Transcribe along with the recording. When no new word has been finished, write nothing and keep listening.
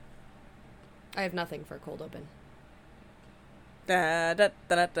I have nothing for a cold open. Da, da,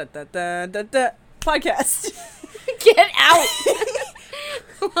 da, da, da, da, da, da. Podcast. Get out!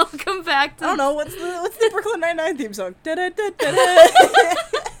 Welcome back to... I don't know, what's the Brooklyn Nine-Nine theme song? Da, da, da, da, da.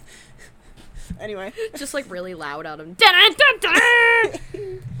 Anyway. Just like really loud out of... Da, da, da, da.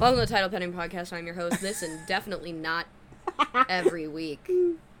 Welcome to the Title Pending Podcast. I'm your host. This and definitely not every week.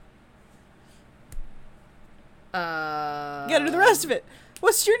 Gotta do the rest of it.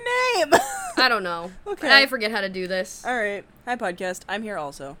 What's your name? I don't know. Okay. I forget how to do this. Alright. Hi, podcast. I'm here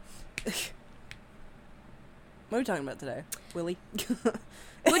also. What are we talking about today? Willie?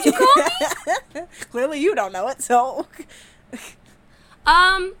 What'd you call me? Clearly you don't know it, so...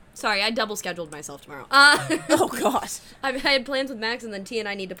 Sorry, I double scheduled myself tomorrow. Oh, God. I had plans with Max, and then T and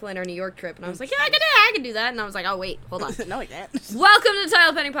I need to plan our New York trip, and I was like, yeah, I can do that, and I was like, oh, wait, hold on. No, I can't. Welcome to the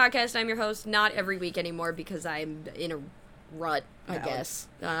Title Pending Podcast. I'm your host, not every week anymore, because I'm in a rut, I guess.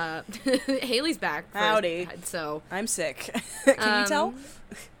 Haley's back. Howdy. So... I'm sick. Can you tell?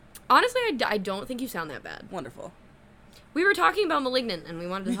 Honestly, I don't think you sound that bad. Wonderful. We were talking about Malignant, and we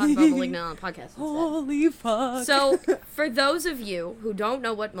wanted to talk about Malignant on the podcast instead. Holy fuck. So, for those of you who don't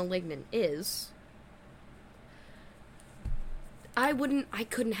know what Malignant is, I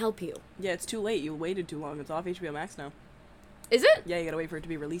couldn't help you. Yeah, it's too late. You waited too long. It's off HBO Max now. Is it? Yeah, you gotta wait for it to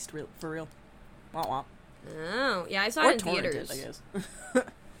be released for real. Wah wah. Oh, yeah, I saw Or it in torrented, theaters. I guess.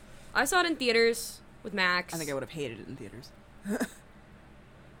 I saw it in theaters with Max. I think I would have hated it in theaters.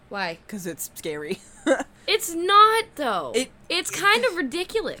 Why? Because it's scary. It's not, though. It's kind of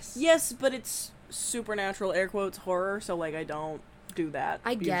ridiculous. Yes, but it's supernatural, air quotes, horror, so, like, I don't do that,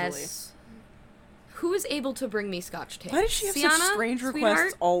 I usually. guess. Who is able to bring me Scotch tape? Why does she have Sienna, such strange requests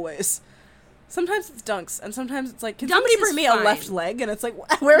sweetheart? Always? Sometimes it's Dunks, and sometimes it's like, can Dunks somebody is bring me fine. a left leg? And it's like,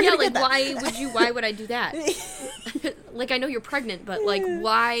 where are you like, get that? why would I do that? Like, I know you're pregnant, but, like,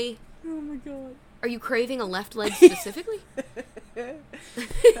 why... Oh my god. Are you craving a left leg specifically?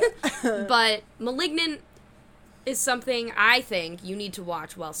 But Malignant is something I think you need to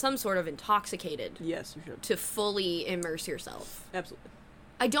watch while some sort of intoxicated. Yes, you should. To fully immerse yourself. Absolutely.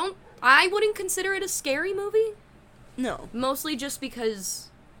 I wouldn't consider it a scary movie. No. Mostly just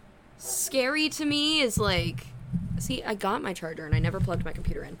because scary to me is like... See, I got my charger and I never plugged my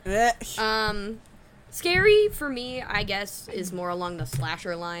computer in. Scary for me, I guess, is more along the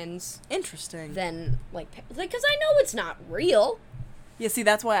slasher lines. Interesting. Than, like, because I know it's not real. Yeah, see,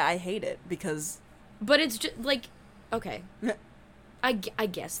 that's why I hate it, because... But it's just, like, okay. I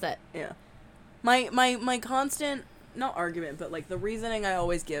guess that... Yeah. My constant, not argument, but, like, the reasoning I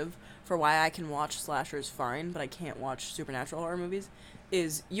always give for why I can watch slashers fine, but I can't watch supernatural horror movies,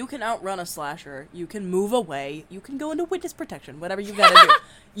 is you can outrun a slasher, you can move away, you can go into witness protection, whatever you gotta do.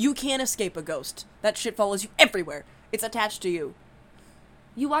 You can't escape a ghost. That shit follows you everywhere. It's attached to you.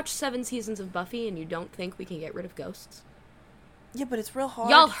 You watch 7 seasons of Buffy and you don't think we can get rid of ghosts? Yeah, but it's real hard.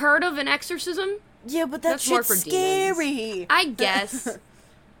 Y'all heard of an exorcism? Yeah, but That's more for scary. Demons. I guess.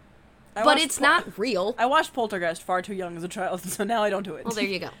 But it's not real. I watched Poltergeist far too young as a child, so now I don't do it. Well, there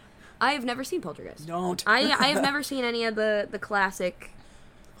you go. I have never seen Poltergeist. Don't. I have never seen any of the classic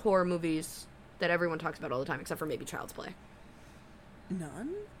horror movies that everyone talks about all the time, except for maybe Child's Play.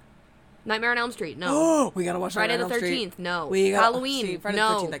 None? Nightmare on Elm Street, no. Oh, we gotta watch Friday Nightmare the on Elm 13th, no. We got, Halloween, see, Friday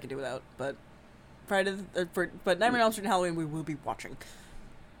no. the 13th I can do without, but but Nightmare on Elm Street and Halloween we will be watching.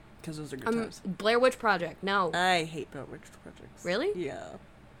 Because those are good times. Blair Witch Project, no. I hate Blair Witch Projects. Really? Yeah.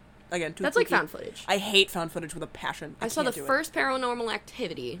 Again, too That's freaky. like found footage. I hate found footage with a passion. I saw the first Paranormal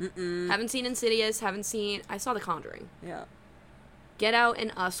Activity. Haven't seen Insidious, I saw The Conjuring. Yeah. Get Out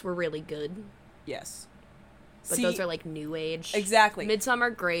and Us were really good. Yes. But those are like new age. Exactly.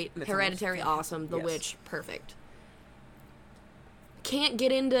 Midsommar, great. Midsommar Hereditary, was awesome. The yes. Witch, perfect. Can't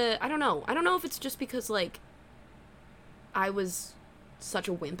get into... I don't know. I don't know if it's just because, like, I was such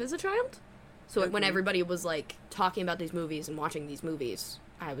a wimp as a child. So when everybody was, like, talking about these movies and watching these movies,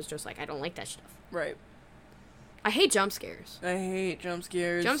 I was just like, I don't like that stuff. Right. I hate jump scares. I hate jump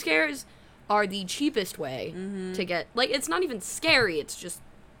scares. Jump scares are the cheapest way to get... Like, it's not even scary. It's just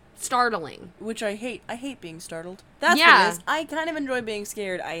startling. Which I hate. I hate being startled. That's what it is. I kind of enjoy being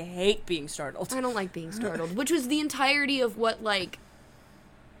scared. I hate being startled. I don't like being startled. Which was the entirety of what, like,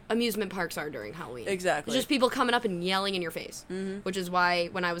 amusement parks are during Halloween. Exactly. It's just people coming up and yelling in your face. Which is why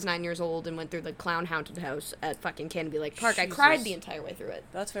when I was 9 years old and went through the clown haunted house at fucking Canby Lake Park, Jesus. I cried the entire way through it.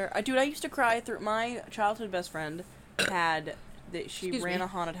 That's fair. Dude, I used to cry through... My childhood best friend had... She ran a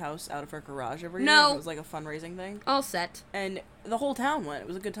haunted house out of her garage every year. It was like a fundraising thing. All set. And the whole town went. It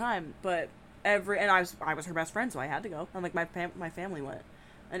was a good time. But I was her best friend, so I had to go. And like my family went.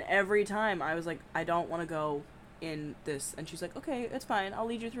 And every time I was like, I don't want to go in this, and she's like, okay, it's fine, I'll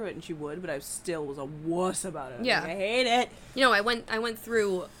lead you through it, and she would, but I still was a wuss about it. Yeah. Like, I hate it. You know, I went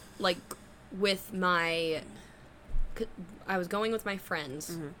through, like, with my... I was going with my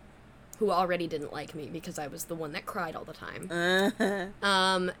friends, who already didn't like me because I was the one that cried all the time.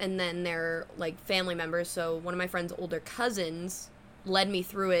 And then they're, like, family members, so one of my friend's older cousins led me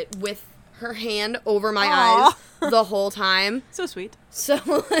through it with her hand over my eyes the whole time. So sweet. So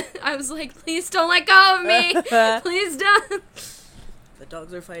I was like, please don't let go of me. Please don't. The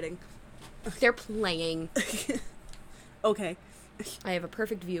dogs are fighting. They're playing. Okay. I have a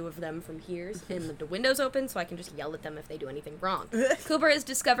perfect view of them from here, and the window's open, so I can just yell at them if they do anything wrong. Cooper has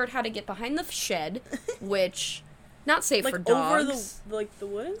discovered how to get behind the shed, which, not safe like for dogs. Over the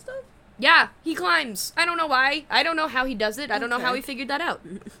wood and stuff? Yeah, he climbs. I don't know why. I don't know how he does it. I don't know how he figured that out.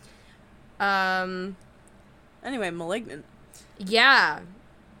 Anyway, Malignant. Yeah.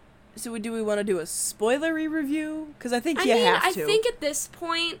 So do we want to do a spoilery review? Because I think you have to. I think at this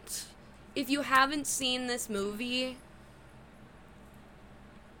point, if you haven't seen this movie,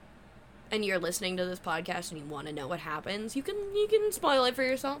 and you're listening to this podcast and you want to know what happens, you can spoil it for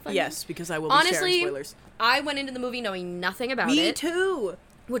yourself. Yes, because I will be sharing spoilers. I went into the movie knowing nothing about it. Me too!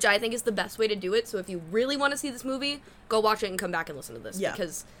 Which I think is the best way to do it, so if you really want to see this movie, go watch it and come back and listen to this. Yeah.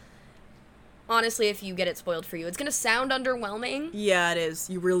 Because, honestly, if you get it spoiled for you, it's going to sound underwhelming. Yeah, it is.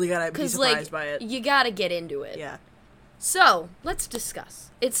 You really gotta be surprised by it. You gotta get into it. Yeah. So, let's discuss.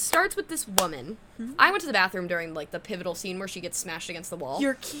 It starts with this woman. I went to the bathroom during, like, the pivotal scene where she gets smashed against the wall.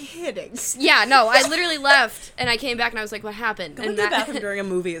 You're kidding. Yeah, no, I literally left, and I came back, and I was like, what happened? Going to the bathroom during a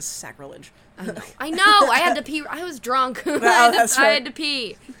movie is sacrilege. I know, I had to pee. I was drunk. I had to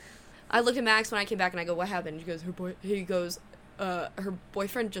pee. I looked at Max when I came back, and I go, what happened? He goes, her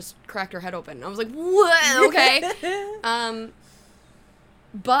boyfriend just cracked her head open. And I was like, what? Okay.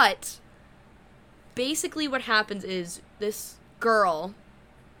 But basically what happens is this girl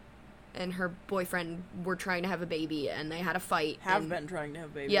and her boyfriend were trying to have a baby, and they had a fight. Have been trying to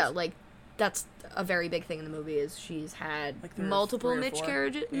have babies. Yeah, like, that's a very big thing in the movie, is she's had like multiple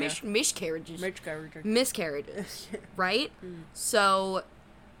miscarriages, right? So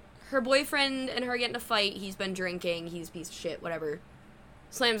her boyfriend and her get in a fight, he's been drinking, he's a piece of shit, whatever.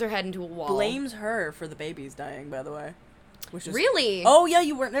 Slams her head into a wall. Blames her for the babies dying, by the way. Which is, really? Oh, yeah,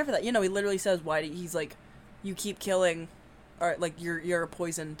 you weren't there for that. You know, he literally says, he's like, you keep killing, or, like, you're a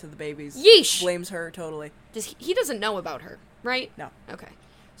poison to the babies. Yeesh! Blames her, totally. He doesn't know about her, right? No. Okay.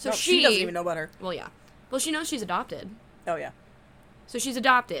 So no, she doesn't even know about her. Well, yeah. Well, she knows she's adopted. Oh, yeah. So she's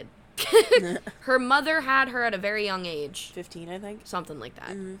adopted. Her mother had her at a very young age. 15, I think. Something like that.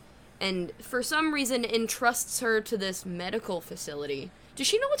 Mm-hmm. And for some reason entrusts her to this medical facility. Does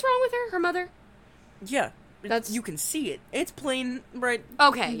she know what's wrong with her mother? Yeah. You can see it. It's plain right.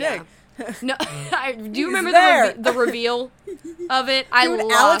 Okay, yeah. No, do you remember the reveal of it? I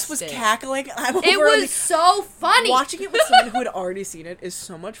lost Alex was it. cackling. It was so funny. Watching it with someone who had already seen it is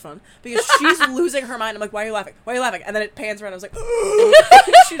so much fun because she's losing her mind. I'm like, why are you laughing? Why are you laughing? And then it pans around. I was like,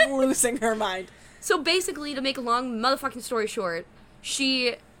 she's losing her mind. So basically, to make a long motherfucking story short,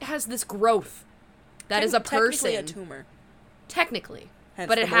 she has this growth that is a person. Technically a tumor. Technically. Hence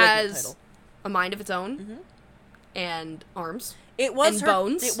but it has title. A mind of its own and arms. It was and her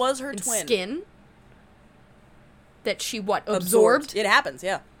bones. It was her and twin. Skin. That she absorbed? It happens,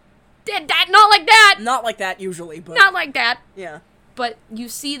 yeah. Not like that! Not like that usually, but not like that. Yeah. But you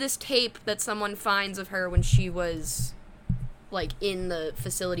see this tape that someone finds of her when she was like in the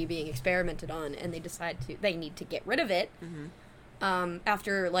facility being experimented on, and they decide they need to get rid of it.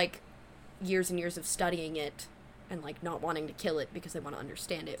 After like years and years of studying it and like not wanting to kill it because they want to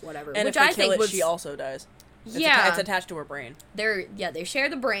understand it, whatever. And which if they I kill think it, she also dies. It's attached to her brain. They share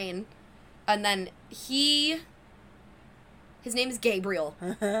the brain, and then his name is Gabriel,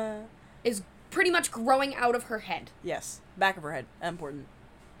 is pretty much growing out of her head. Yes, back of her head. Important.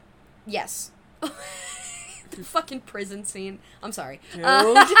 Yes. The fucking prison scene. I'm sorry. Dude.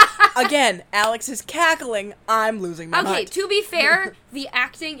 Again, Alex is cackling. I'm losing my mind. Okay, to be fair, the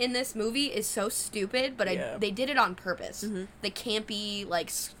acting in this movie is so stupid, but they did it on purpose. The campy,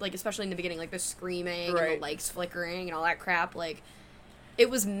 like especially in the beginning, like the screaming and the lights flickering and all that crap. Like, it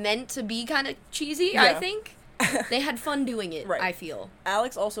was meant to be kind of cheesy, I think. They had fun doing it, I feel.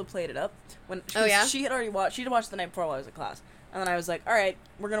 Alex also played it up. She had already watched. She'd watched the night before while I was at class. And then I was like, all right,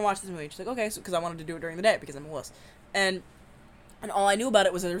 we're going to watch this movie. She's like, okay, because I wanted to do it during the day because I'm a wuss. And all I knew about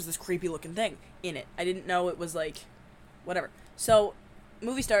it was that there was this creepy-looking thing in it. I didn't know it was, like, whatever. So,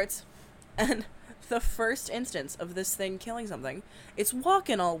 movie starts, and the first instance of this thing killing something, it's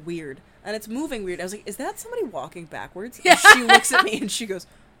walking all weird, and it's moving weird. I was like, is that somebody walking backwards? And she looks at me, and she goes,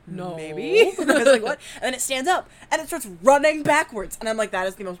 No. maybe. I was like, what? And then it stands up, and it starts running backwards. And I'm like, that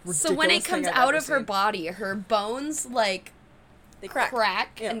is the most ridiculous So when it comes thing I've out ever of her seen. body, her bones, like, They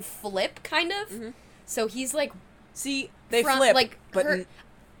crack. Yeah. and flip, kind of. Mhm. So he's, like... See, they front, flip, like, but... her-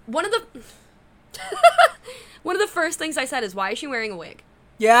 One of the... One of the first things I said is, why is she wearing a wig?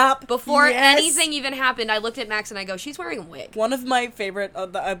 Yep. Before Yes. anything even happened, I looked at Max and I go, she's wearing a wig. One of my favorite,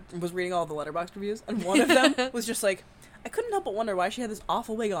 I was reading all the Letterboxd reviews, and one of them was just like, I couldn't help but wonder why she had this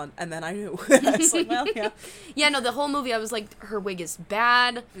awful wig on, and then I knew. I was like, well, yeah. Yeah, no, the whole movie, I was like, her wig is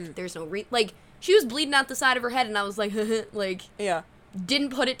bad. There's no like, she was bleeding out the side of her head, and I was like, like, Yeah.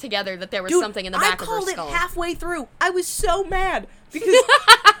 didn't put it together that there was Dude, something in the back of her I called skull. it halfway through. I was so mad. Because,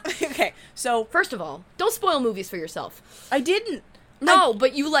 okay, so, First of all, don't spoil movies for yourself. I didn't. No,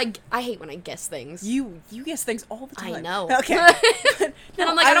 but you, like, I hate when I guess things. You guess things all the time. I know. Okay. And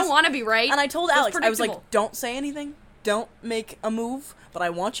I'm like, I don't want to be right. And I told That's Alex, I was like, predictable. don't say anything. Don't make a move. But I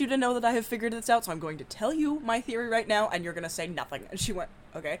want you to know that I have figured this out, so I'm going to tell you my theory right now, and you're going to say nothing. And she went,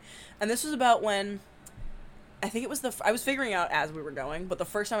 okay. And this was about when, I think it was I was figuring out as we were going, but the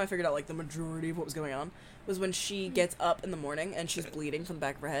first time I figured out, like, the majority of what was going on was when she gets up in the morning, and she's bleeding from the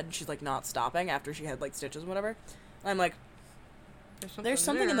back of her head, and she's, like, not stopping after she had, like, stitches or whatever. And I'm like, there's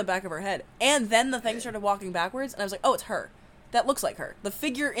something in the back of her head. And then the thing started walking backwards, and I was like, oh, it's her. That looks like her. The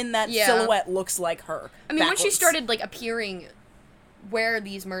figure in that silhouette looks like her. I mean, when she backwards. started, like, appearing where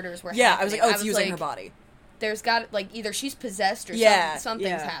these murders were Yeah, happening, I was like, oh, it's using her body. There's got, like, either she's possessed or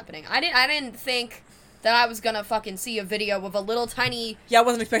something's happening. I didn't think that I was gonna fucking see a video of a little tiny Yeah, I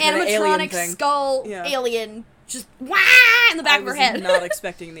wasn't expecting the alien animatronic thing. skull Yeah. alien just wah in the back of her I head. was not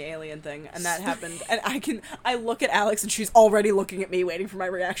expecting the alien thing, and that happened. And I look at Alex, and she's already looking at me, waiting for my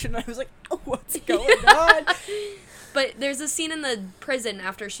reaction, and I was like, oh, what's going on? But there's a scene in the prison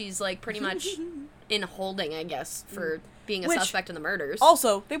after she's, like, pretty much in holding, I guess, for being a Which, suspect in the murders.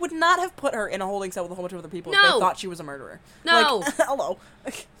 Also, they would not have put her in a holding cell with a whole bunch of other people if No. they thought she was a murderer. No. Like, hello.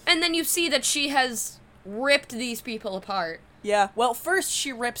 And then you see that she has ripped these people apart. Yeah, well, first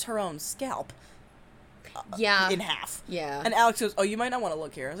she rips her own scalp. Yeah. In half. Yeah. And Alex goes, oh, you might not want to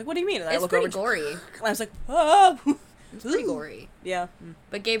look here. I was like, what do you mean? And I It's look pretty over gory. And I was like, oh. It's pretty gory. Yeah.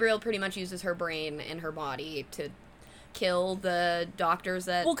 But Gabriel pretty much uses her brain and her body to kill the doctors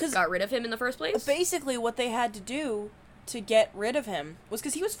that got rid of him in the first place. Basically, what they had to do to get rid of him was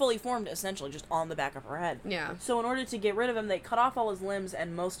because he was fully formed, essentially, just on the back of her head. Yeah. So in order to get rid of him, they cut off all his limbs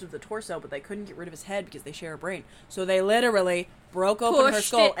and most of the torso, but they couldn't get rid of his head because they share a brain. So they literally broke open her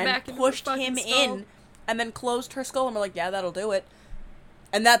skull and pushed him in, and then closed her skull, and were like, yeah, that'll do it.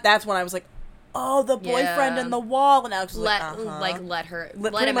 And that's when I was like, oh, the boyfriend in the wall, and Alex was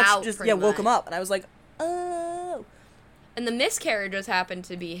let him out. Just woke him up, and I was like, oh. And the miscarriages happened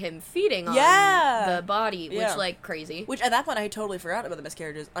to be him feeding on the body, which, like, crazy. Which, at that point, I had totally forgot about the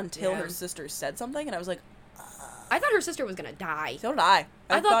miscarriages until her sister said something, and I was like, I thought her sister was gonna die. So did I.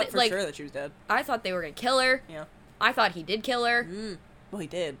 I thought that, for sure that she was dead. I thought they were gonna kill her. Yeah. I thought he did kill her. Well, he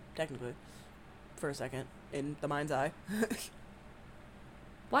did, technically. For a second. In the mind's eye.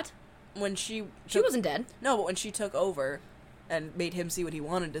 What? When she wasn't dead. No, but when she took over and made him see what he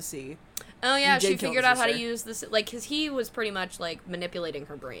wanted to see. Oh, yeah, she figured out how to use this, like, because he was pretty much, like, manipulating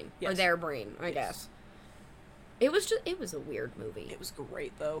her brain. Yes. Or their brain, I guess. It was a weird movie. It was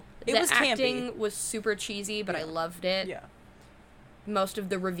great, though. The acting was super cheesy, but I loved it. Yeah. Most of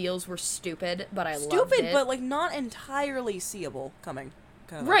the reveals were stupid, but I loved it. Stupid, but, like, not entirely seeable coming.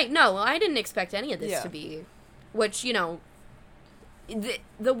 Kind of right, no, I didn't expect any of this to be, which, you know,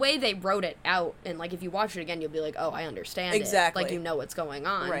 the way they wrote it out, and, like, if you watch it again, you'll be like, oh, I understand it. Like, you know what's going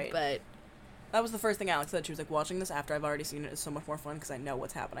on, but... That was the first thing Alex said. She was like, watching this after I've already seen it is so much more fun because I know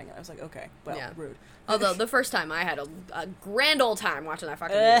what's happening. And I was like, okay, well, rude. Although, the first time I had a grand old time watching that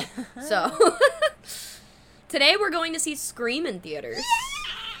fucking movie. So, today we're going to see Scream in theaters,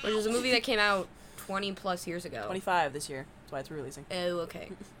 which is a movie that came out 20 plus years ago. 25 this year. That's why it's releasing. Oh, okay.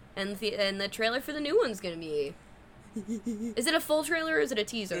 And the trailer for the new one's going to be... Is it a full trailer or is it a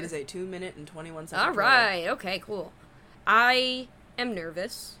teaser? It is a 2-minute and 21-second Alright, okay, cool. I am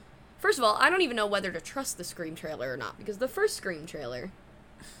nervous. First of all, I don't even know whether to trust the Scream trailer or not, because the first Scream trailer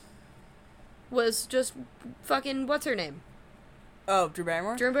was just fucking, what's her name? Oh, Drew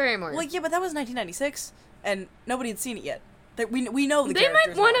Barrymore? Drew Barrymore. Well, yeah, but that was 1996, and nobody had seen it yet. We know the They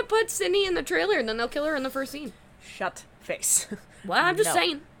might want to put Sydney in the trailer, and then they'll kill her in the first scene. Shut face. Well, I'm just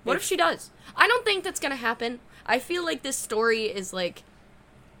saying. What if she does? I don't think that's gonna happen. I feel like this story is, like,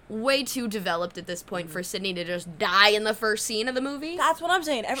 way too developed at this point for Sydney to just die in the first scene of the movie. That's what I'm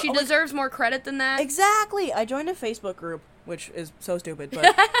saying. She deserves more credit than that. Exactly. I joined a Facebook group, which is so stupid,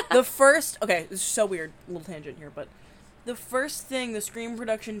 but the first... Okay, this is so weird. A little tangent here, but the first thing the Scream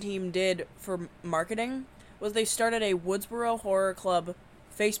production team did for marketing was they started a Woodsboro Horror Club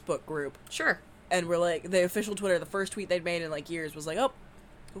Facebook group. Sure. And we're like, the official Twitter, the first tweet they'd made in like years was like, oh,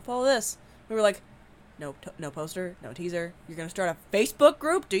 go follow this. We were like, no poster, no teaser. You're gonna start a Facebook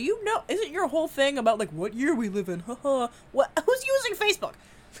group? Do you know? Isn't your whole thing about like what year we live in? Haha. What? Who's using Facebook?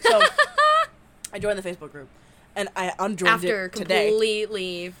 So I joined the Facebook group, and I unjoined it today. After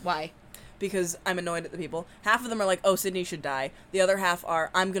completely, why? Because I'm annoyed at the people. Half of them are like, oh, Sydney should die. The other half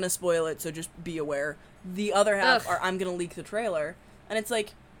are, I'm gonna spoil it, so just be aware. The other half are, I'm gonna leak the trailer. And it's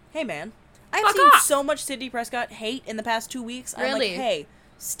like, hey man, I've seen so much Sydney Prescott hate in the past 2 weeks. I'm like, hey,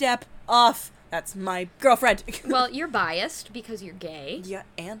 step off. That's my girlfriend. Well, you're biased because you're gay. Yeah,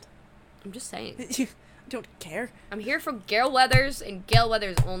 and? I'm just saying. I don't care. I'm here for Gail Weathers and Gail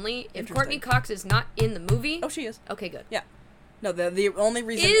Weathers only. If Courtney Cox is not in the movie... Oh, she is. Okay, good. Yeah. No, the only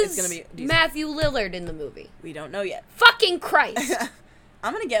reason it's going to be... Is Matthew Lillard in the movie? We don't know yet. Fucking Christ!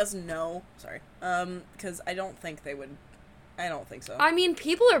 I'm going to guess no. Sorry. Because I don't think they would... I don't think so. I mean,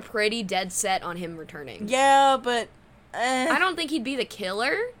 people are pretty dead set on him returning. Yeah, but... I don't think he'd be the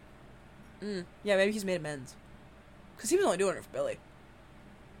killer. Yeah, maybe he's made amends. Because he was only doing it for Billy.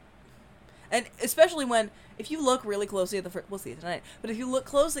 And especially when, if you look really closely at the first... We'll see it tonight. But if you look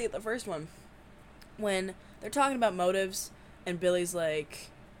closely at the first one, when they're talking about motives, and Billy's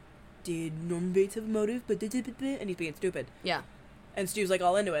like, did Norman Bates have a motive? And he's being stupid. Yeah. And Stu's like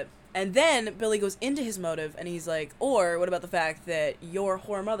all into it. And then Billy goes into his motive, and he's like, or what about the fact that your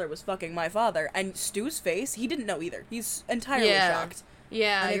whore mother was fucking my father? And Stu's face, he didn't know either. He's entirely shocked.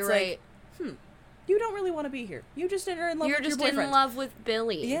 Yeah, and you're like, right. You don't really want to be here. You just are in love with your boyfriend. You're just in love with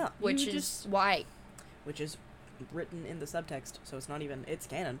Billy. Yeah. Which is why. Which is written in the subtext, so it's not even... It's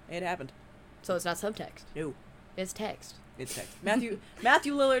canon. It happened. So it's not subtext. No. It's text. It's text. Matthew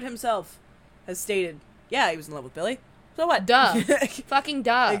Lillard himself has stated, yeah, he was in love with Billy. So what? Duh. Fucking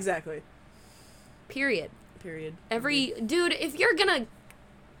duh. Exactly. Period. Dude, if you're gonna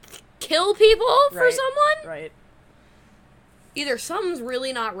kill people for someone... Right. Either something's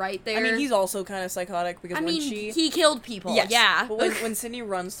really not right there. I mean, he's also kind of psychotic because he killed people. Yes. Yeah. But when Sydney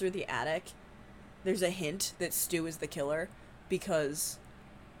runs through the attic, there's a hint that Stu is the killer because,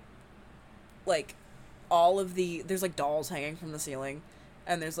 like, there's, like, dolls hanging from the ceiling,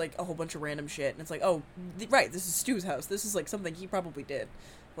 and there's, like, a whole bunch of random shit, and it's like, oh, right, this is Stu's house. This is, like, something he probably did.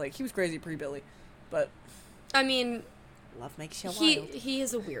 Like, he was crazy pre-Billy, but... I mean... Love makes you wild. He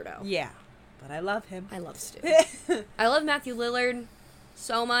is a weirdo. Yeah. But I love him. I love Stu. I love Matthew Lillard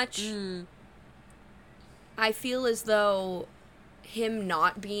so much. I feel as though him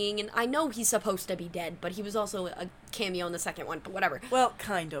not being... I know he's supposed to be dead, but he was also a cameo in the second one, but whatever. Well,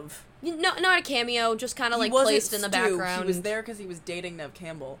 kind of. No, not a cameo, just kind of like placed in the background. He was there because he was dating Neve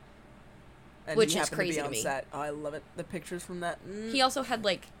Campbell. And which he is crazy to be on me. set. Oh, I love it. The pictures from that. He also had,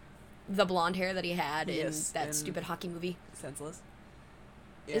 like, the blonde hair that he had in that and stupid hockey movie. Senseless.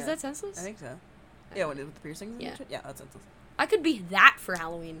 Yeah. Is that Senseless? I think so. Yeah, with the piercings and shit? Yeah, that's Senseless. I could be that for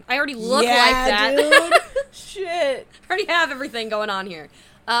Halloween. I already look like that. Dude. Shit. I already have everything going on here.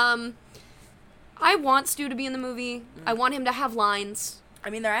 I want Stu to be in the movie. I want him to have lines. I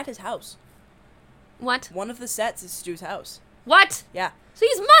mean, they're at his house. What? One of the sets is Stu's house. What? Yeah. So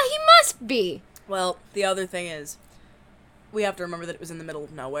he must be. Well, the other thing is, we have to remember that it was in the middle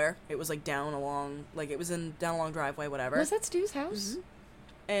of nowhere. It was, like, down a long driveway, whatever. Was that Stu's house? Mm-hmm.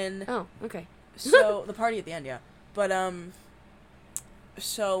 And... Oh, okay. So, the party at the end, yeah. But,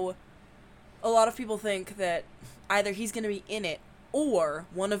 so, a lot of people think that either he's gonna be in it, or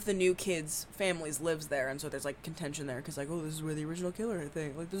one of the new kids' families lives there, and so there's, like, contention there, because, like, oh, this is where the original killer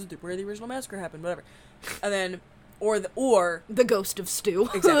thing, like, this is where the original massacre happened, whatever. And then, or the ghost of Stu.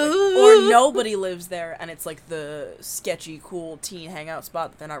 Exactly. Or nobody lives there, and it's, like, the sketchy, cool teen hangout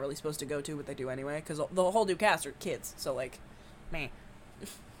spot that they're not really supposed to go to, but they do anyway, because the whole new cast are kids, so, like, meh.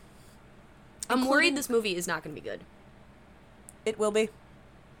 I'm worried this movie is not going to be good. It will be.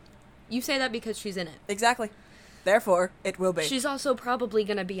 You say that because she's in it. Exactly. Therefore, it will be. She's also probably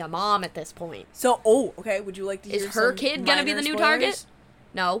going to be a mom at this point. So, okay, would you like to hear Is her kid going to be the new target?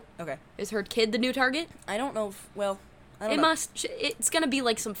 No. Okay. Is her kid the new target? I don't know I don't know. It's going to be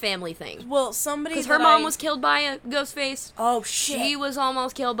like some family thing. Well, somebody... Because her mom was killed by a Ghostface. Oh, shit. She was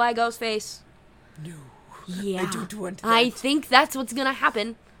almost killed by Ghostface. No. Yeah. I don't want that. I think that's what's going to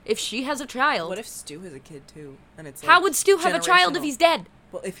happen if she has a child. What if Stu has a kid, too? And it's How would Stu have a child if he's dead?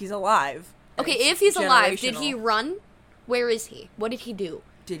 Well, if he's alive... Okay, if he's alive, did he run? Where is he? What did he do?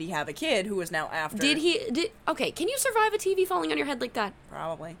 Did he have a kid who is now after? Okay, can you survive a TV falling on your head like that?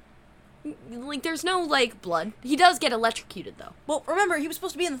 Probably. Like, there's no, like, blood. He does get electrocuted, though. Well, remember, he was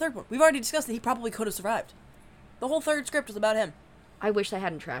supposed to be in the third one. We've already discussed that he probably could have survived. The whole third script was about him. I wish they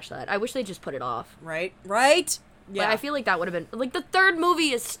hadn't trashed that. I wish they just put it off. Right? Yeah. But I feel like that would have been... Like, the third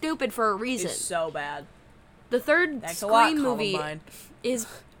movie is stupid for a reason. It's so bad. The third Thanks Scream a lot, movie Columbine. is...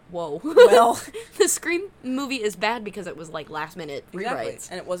 Whoa. Well... The Scream movie is bad because it was, like, last-minute Exactly.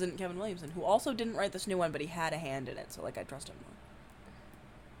 rewrites. And it wasn't Kevin Williamson, who also didn't write this new one, but he had a hand in it, so, like, I trust him more.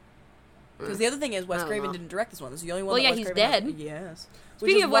 Because the other thing is, Wes Craven didn't direct this one. This is the only one that Wes he's Craven dead. Yes.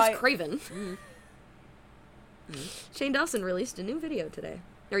 Speaking of Wes Craven... Mm. Shane Dawson released a new video today.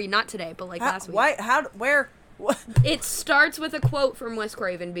 Or not today, but, like, last week. Why? How? Where? What? It starts with a quote from Wes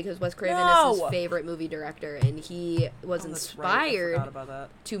Craven because Wes Craven is his favorite movie director, and he was inspired I forgot about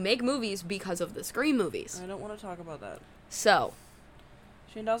that. to make movies because of the Scream movies. I don't want to talk about that. So,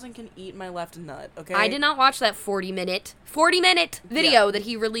 Shane Dawson can eat my left nut, okay? I did not watch that 40-minute video that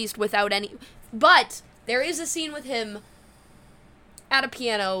he released without any... But there is a scene with him at a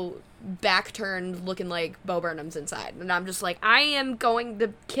piano, back turned, looking like Bo Burnham's inside. And I'm just like, I am going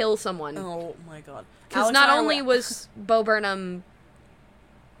to kill someone. Oh my god. Because not only was Bo Burnham...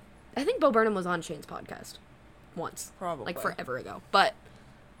 I think Bo Burnham was on Shane's podcast. Once. Probably. Like, forever ago. But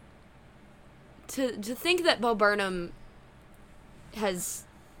to think that Bo Burnham has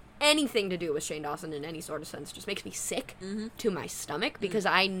anything to do with Shane Dawson in any sort of sense just makes me sick to my stomach, because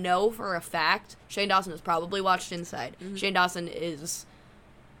I know for a fact Shane Dawson has probably watched Inside. Shane Dawson is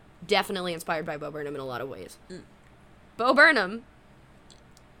definitely inspired by Bo Burnham in a lot of ways. Bo Burnham,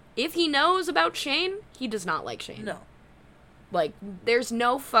 if he knows about Shane, he does not like Shane. No. Like, there's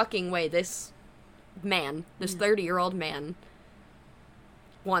no fucking way this man, this 30-year-old man,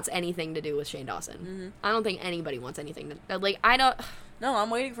 wants anything to do with Shane Dawson. I don't think anybody wants anything to... Like, I don't... No, I'm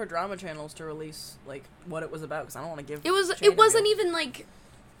waiting for drama channels to release, like, what it was about, because I don't want to give It wasn't even, like,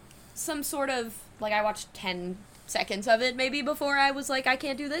 some sort of... Like, I watched 10 seconds of it, maybe, before I was like, I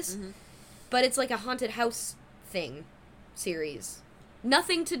can't do this. But it's like a haunted house thing series.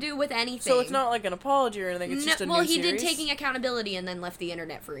 Nothing to do with anything. So it's not like an apology or anything, it's just a new series? Well, he did Taking Accountability and then left the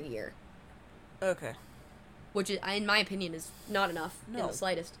internet for a year. Okay. Which, in my opinion, is not enough in the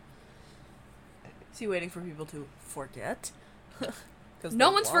slightest. Is he waiting for people to forget?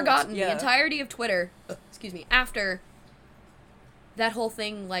 No one's forgotten the entirety of Twitter, excuse me, after that whole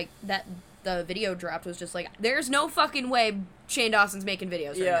thing, like, that the video dropped was just like, there's no fucking way Shane Dawson's making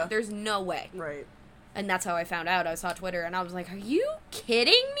videos right now. There's no way. Right. And that's how I found out. I saw Twitter, and I was like, are you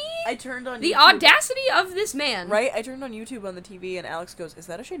kidding me? I turned on the YouTube. audacity of this man. Right? I turned on YouTube on the TV, and Alex goes, is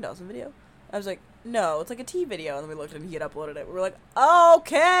that a Shane Dawson video? I was like, no, it's like a T video. And then we looked, and he had uploaded it. We were like,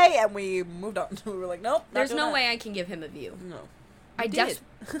 okay! And we moved on. We were like, nope, there's no way I can give him a view. No.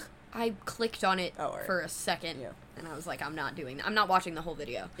 I clicked on it for a second, and I was like, I'm not doing that. I'm not watching the whole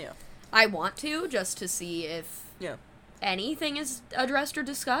video. Yeah. I want to, just to see if anything is addressed or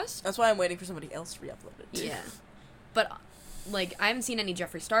discussed. That's why I'm waiting for somebody else to re-upload it. Yeah. But, like, I haven't seen any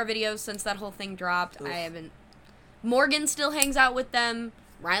Jeffree Star videos since that whole thing dropped. Oof. I haven't... Morgan still hangs out with them.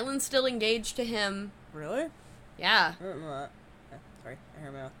 Ryland's still engaged to him. Really? Yeah. I don't know that. Sorry, I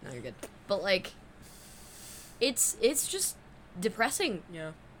hear my mouth. No, you're good. But, like, it's just depressing.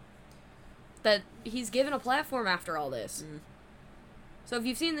 Yeah. That he's given a platform after all this. So if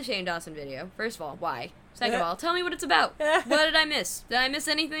you've seen the Shane Dawson video, first of all, why? Second of all, tell me what it's about. What did I miss? Did I miss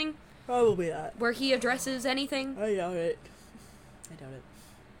anything? Probably not. Where he addresses anything? I doubt it.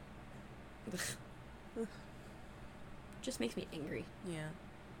 Just makes me angry. Yeah.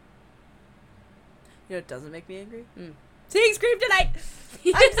 You know what doesn't make me angry? Seeing Scream tonight!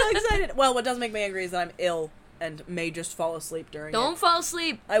 I'm so excited! Well, what does make me angry is that I'm ill and may just fall asleep during it. Don't fall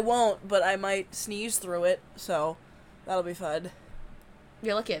asleep! I won't, but I might sneeze through it, so that'll be fun.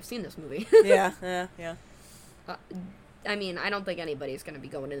 You're lucky I've seen this movie. Yeah. I mean, I don't think anybody's going to be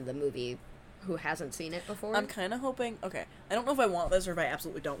going into the movie who hasn't seen it before. I'm kind of hoping... Okay, I don't know if I want this or if I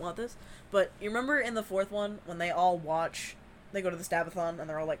absolutely don't want this, but you remember in the fourth one when they all watch... They go to the Stabathon and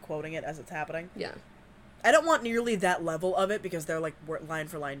they're all, like, quoting it as it's happening? Yeah. I don't want nearly that level of it because they're, like, line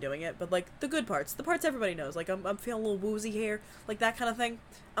for line doing it, but, like, the good parts. The parts everybody knows. Like, I'm feeling a little woozy here. Like, that kind of thing.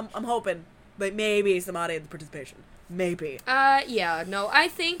 I'm hoping, but maybe some audience participation. Maybe. Yeah, no, I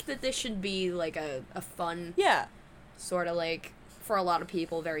think that this should be, like, a fun... Yeah. Sort of, like, for a lot of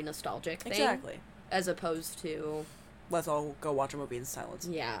people, very nostalgic thing. Exactly. As opposed to... Let's all go watch a movie in silence.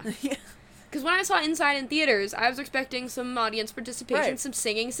 Yeah. Yeah. Because when I saw Inside in theaters, I was expecting some audience participation, some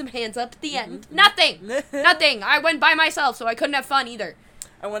singing, some hands up at the end. Nothing! Nothing! I went by myself, so I couldn't have fun either.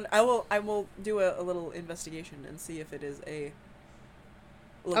 I will do a little investigation and see if it is a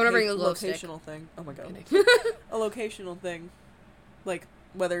I'm gonna bring a glow locational stick. thing. Oh my god. A locational thing. Like,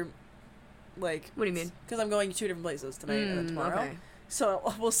 whether, like... What do you mean? Because I'm going to 2 different places tonight and then tomorrow. Okay.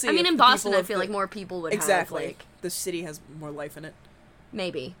 So we'll see. I mean, in Boston, I feel like more people would have, like... the city has more life in it.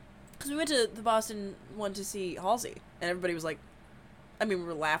 Maybe. Because we went to the Boston one to see Halsey, and everybody was like, I mean, we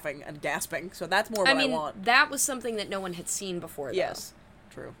were laughing and gasping, so that's more what I want. That was something that no one had seen before, though. Yes,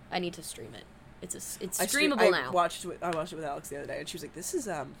 true. I need to stream it. It's streamable now. I watched it with Alex the other day, and she was like, "This is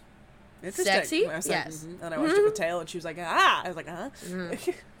interesting." Sexy? And I was Yes. like, and I watched it with Tail, and she was like, "Ah!" I was like, "Huh?"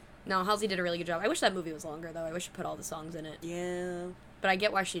 No, Halsey did a really good job. I wish that movie was longer, though. I wish she put all the songs in it. Yeah. But I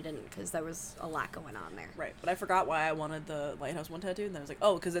get why she didn't, because there was a lot going on there. Right, but I forgot why I wanted the Lighthouse one tattooed, and then I was like,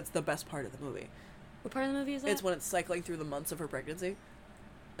 oh, because it's the best part of the movie. What part of the movie is that? It's when it's cycling through the months of her pregnancy,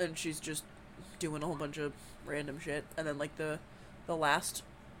 and she's just doing a whole bunch of random shit, and then, like, the last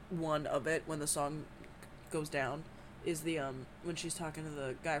one of it, when the song goes down, is the, when she's talking to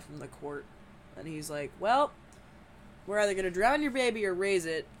the guy from the court, and he's like, well, we're either gonna drown your baby or raise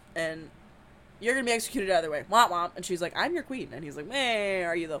it, and you're gonna be executed either way. Womp womp. And she's like, I'm your queen. And he's like, meh,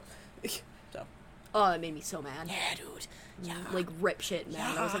 are you though? So. Oh, it made me so mad. Yeah, dude. Yeah. Like, rip shit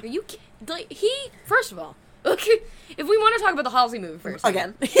mad. Yeah. I was like, are you like, first of all, okay, if we want to talk about the Halsey movie first.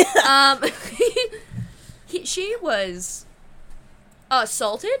 Again. She was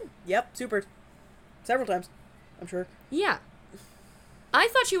assaulted? Yep, super. Several times, I'm sure. Yeah. I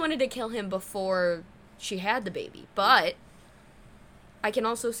thought she wanted to kill him before she had the baby, but I can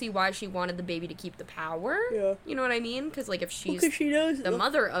also see why she wanted the baby to keep the power. Yeah. You know what I mean? Because, like, if she's she knows the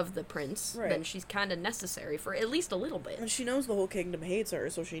mother of the prince, right, then she's kind of necessary for at least a little bit. And she knows the whole kingdom hates her,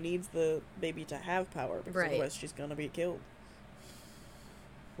 so she needs the baby to have power, because right, otherwise she's gonna be killed.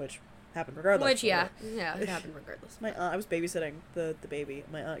 Which happened regardless. Which, yeah, it happened regardless. My aunt, I was babysitting the baby.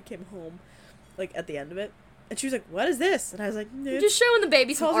 My aunt came home, like, at the end of it, and she was like, what is this? And I was like, just showing the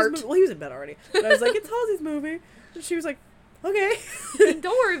baby some art. Well, he was in bed already. But I was like, it's Halsey's movie. And she was like, okay.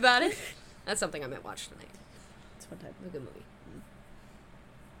 Don't worry about it. That's something I might watch tonight. It's a fun time. It's a good movie.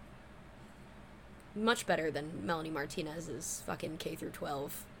 Much better than Melanie Martinez's fucking K through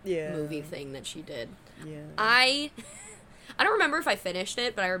 12 movie thing that she did. Yeah. I don't remember if I finished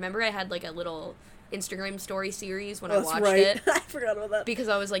it, but I remember I had like a little Instagram story series when I watched it. I forgot about that. Because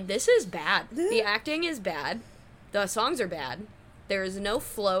I was like, this is bad. The acting is bad. The songs are bad. There is no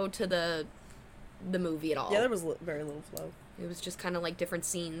flow to the movie at all. Yeah, there was very little flow. It was just kind of like different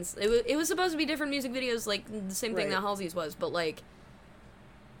scenes. It was supposed to be different music videos, like the same thing that Halsey's was, but like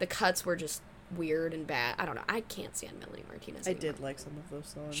the cuts were just weird and bad. I don't know. I can't stand Melanie Martinez anymore. I did like some of those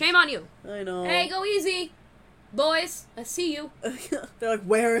songs. Shame on you. I know. Hey, go easy. Boys, I see you. They're like,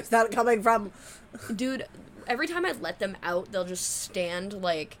 where is that coming from? Dude, every time I let them out, they'll just stand,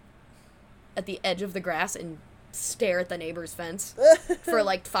 like, at the edge of the grass and stare at the neighbor's fence for,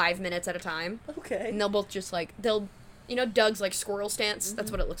 like, 5 minutes at a time. Okay. And they'll both just, like, you know Doug's, like, squirrel stance? Mm-hmm.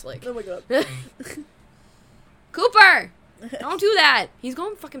 That's what it looks like. Oh my god. Cooper! Don't do that! He's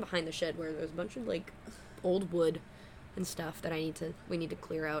going fucking behind the shed where there's a bunch of, like, old wood and stuff that we need to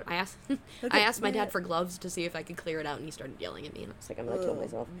clear out. I asked my dad for gloves to see if I could clear it out, and he started yelling at me, and I was like, I'm gonna kill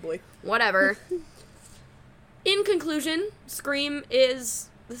myself. Boy. Whatever. In conclusion, Scream this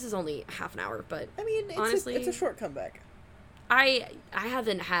is only half an hour, but I mean, honestly, it's a short comeback. I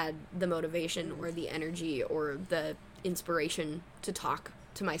haven't had the motivation or the energy or the inspiration to talk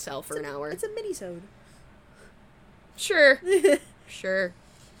to myself for an hour. It's a mini-sode. Sure. Sure.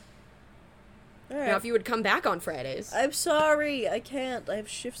 All right. Now, if you would come back on Fridays. I'm sorry, I can't. I have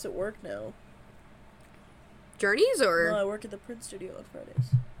shifts at work now. Journeys, or? No, I work at the print studio on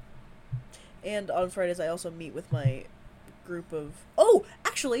Fridays. And on Fridays, I also meet with my group of... Oh,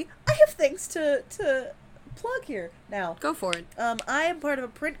 actually, I have things to plug here now. Go for it. I am part of a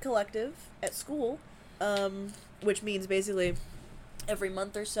print collective at school, which means basically every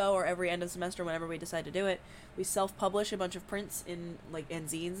month or so, or every end of semester, whenever we decide to do it, we self-publish a bunch of prints in, like, and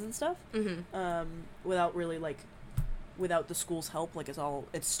zines and stuff, without really, like, without the school's help. Like,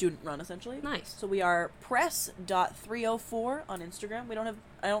 it's student-run, essentially. Nice. So we are press.304 on Instagram.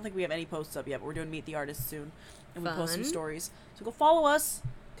 I don't think we have any posts up yet, but we're doing Meet the Artist soon, and we post some stories. So go follow us,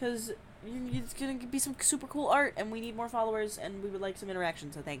 because it's going to be some super cool art, and we need more followers, and we would like some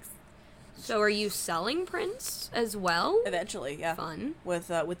interaction, so thanks. So are you selling prints as well? Eventually, yeah. Fun. With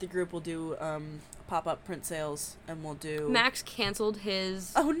the group, we'll do pop-up print sales, and we'll do... Max canceled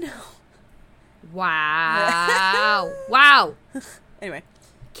his... Oh, no. Wow. Wow. Anyway.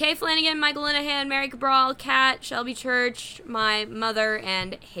 Kay Flanagan, Michael Linehan, Mary Cabral, Kat, Shelby Church, my mother,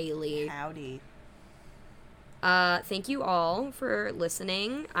 and Haley. Howdy. Thank you all for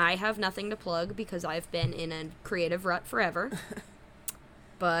listening. I have nothing to plug because I've been in a creative rut forever.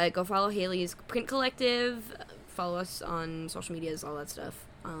 But go follow Haley's print collective, follow us on social medias, all that stuff.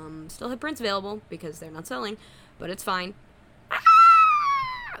 Still have prints available because they're not selling, but it's fine.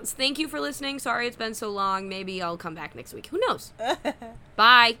 thank you for listening. Sorry it's been so long. Maybe I'll come back next week. Who knows?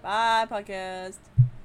 Bye. Bye, podcast.